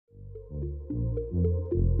Hi,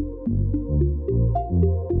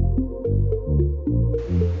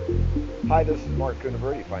 this is Mark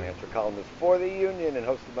Cunaverti, financial columnist for the Union and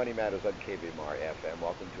host of Money Matters on KBMR FM.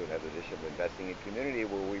 Welcome to another edition of Investing in Community,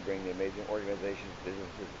 where we bring the amazing organizations,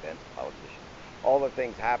 businesses, events, politicians, all the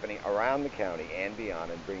things happening around the county and beyond,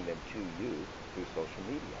 and bring them to you through social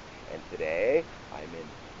media. And today, I'm in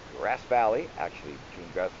Grass Valley, actually between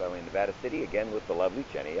Grass Valley and Nevada City, again with the lovely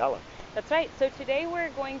Jenny Yella. That's right. So today we're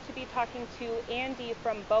going to be talking to Andy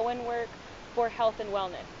from Bowen Work for Health and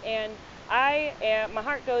Wellness. And my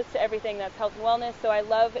heart goes to everything that's health and wellness, so I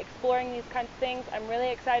love exploring these kinds of things. I'm really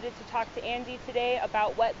excited to talk to Andy today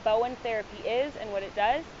about what Bowen Therapy is and what it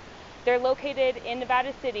does. They're located in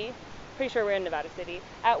Nevada City, pretty sure we're in Nevada City,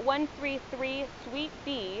 at 133 Suite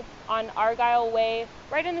B on Argyle Way,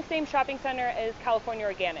 right in the same shopping center as California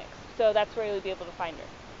Organics. So that's where you'll be able to find her.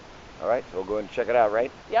 All right, so we'll go and check it out, right?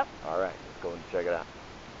 Yep. All right, let's go and check it out.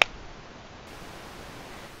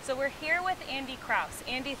 So we're here with Andy Krause.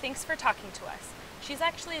 Andy, thanks for talking to us. She's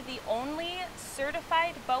actually the only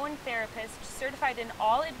certified Bowen therapist certified in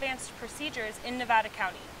all advanced procedures in Nevada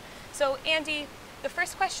County. So Andy, the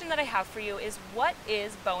first question that I have for you is, what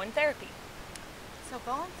is Bowen therapy? So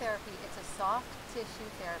Bowen therapy is a soft tissue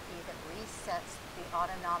therapy that resets the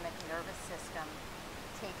autonomic nervous system,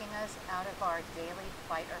 taking us out of our daily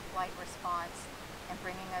fight or flight response and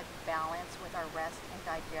bringing a balance with our rest and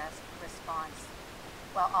digest response,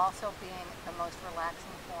 while also being the most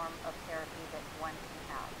relaxing form of therapy that one can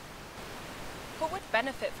have. Who would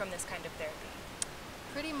benefit from this kind of therapy?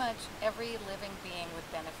 Pretty much every living being would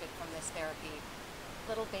benefit from this therapy.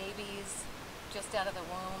 Little babies just out of the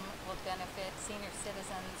womb will benefit, senior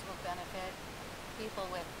citizens will benefit, people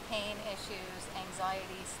with pain issues,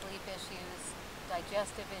 anxiety, sleep issues,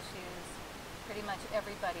 digestive issues, pretty much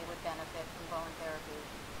everybody would benefit from Bowen therapy.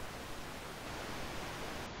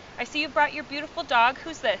 I see you brought your beautiful dog.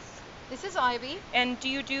 Who's this? This is Ivy. And do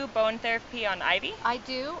you do Bowen therapy on Ivy? I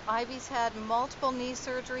do. Ivy's had multiple knee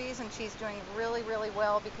surgeries and she's doing really, really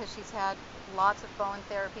well because she's had lots of Bowen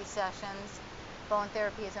therapy sessions. Bowen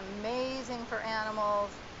therapy is amazing for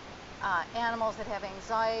animals, animals that have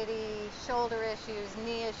anxiety, shoulder issues,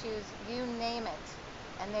 knee issues, you name it.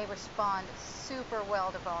 And they respond super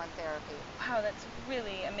well to Bowen therapy. Wow, that's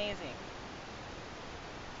really amazing.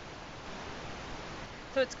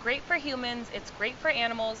 So it's great for humans, it's great for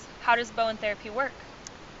animals. How does Bowen therapy work?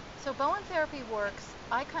 So Bowen therapy works,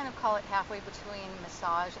 I kind of call it halfway between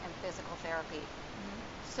massage and physical therapy.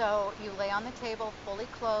 So you lay on the table fully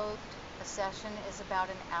clothed. The session is about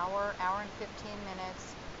an hour, hour and 15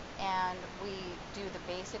 minutes, and we do the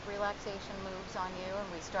basic relaxation moves on you,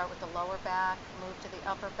 and we start with the lower back, move to the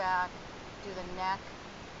upper back, do the neck,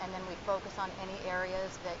 and then we focus on any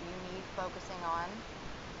areas that you need focusing on.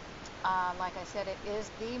 Like I said, it is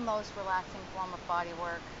the most relaxing form of body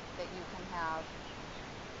work that you can have.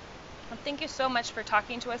 Well, thank you so much for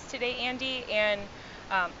talking to us today, Andy. And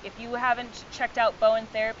if you haven't checked out Bowen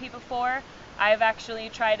therapy before, I've actually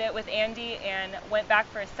tried it with Andy and went back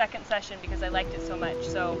for a second session because I liked it so much.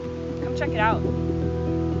 So come check it out.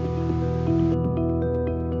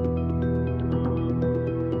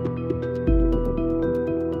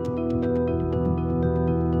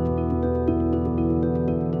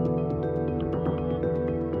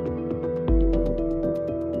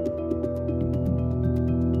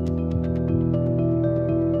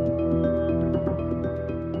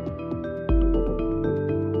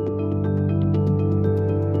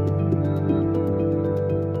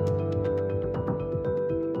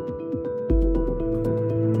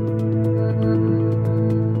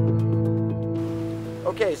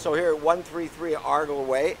 Okay, so here at 133 Argyle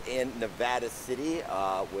Way in Nevada City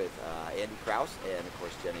with Andy Krause and, of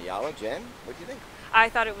course, Jenny Yalla. Jen, what do you think? I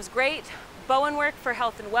thought it was great. Bowen Work for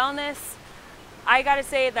Health and Wellness. I gotta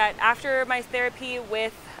say that after my therapy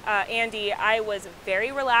with Andy, I was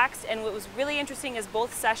very relaxed, and what was really interesting is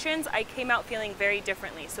both sessions I came out feeling very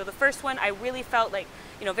differently. So the first one I really felt like,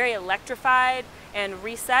 very electrified and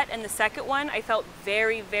reset, and the second one I felt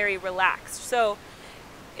very, very relaxed. So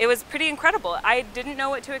it was pretty incredible. I didn't know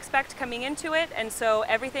what to expect coming into it, and so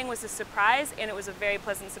everything was a surprise, and it was a very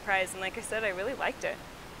pleasant surprise, and like I said, I really liked it.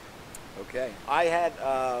 Okay. I had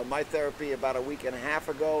my therapy about a week and a half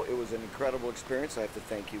ago. It was an incredible experience. I have to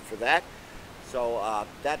thank you for that. So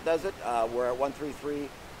that does it. We're at 133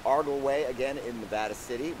 Argyle Way again in Nevada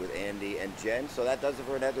City with Andy and Jen. So that does it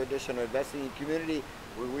for another edition of Investing in Community,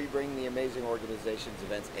 where we bring the amazing organizations,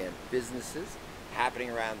 events, and businesses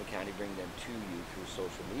happening around the county, bring them to you through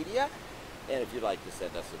social media. And if you'd like to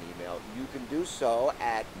send us an email, you can do so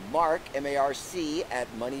at marc, M-A-R-C, at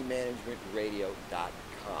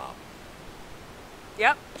moneymanagementradio.com.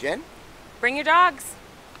 Yep. Jen? Bring your dogs.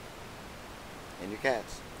 And your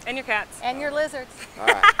cats. And your cats. And your lizards. All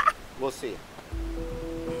right. We'll see you.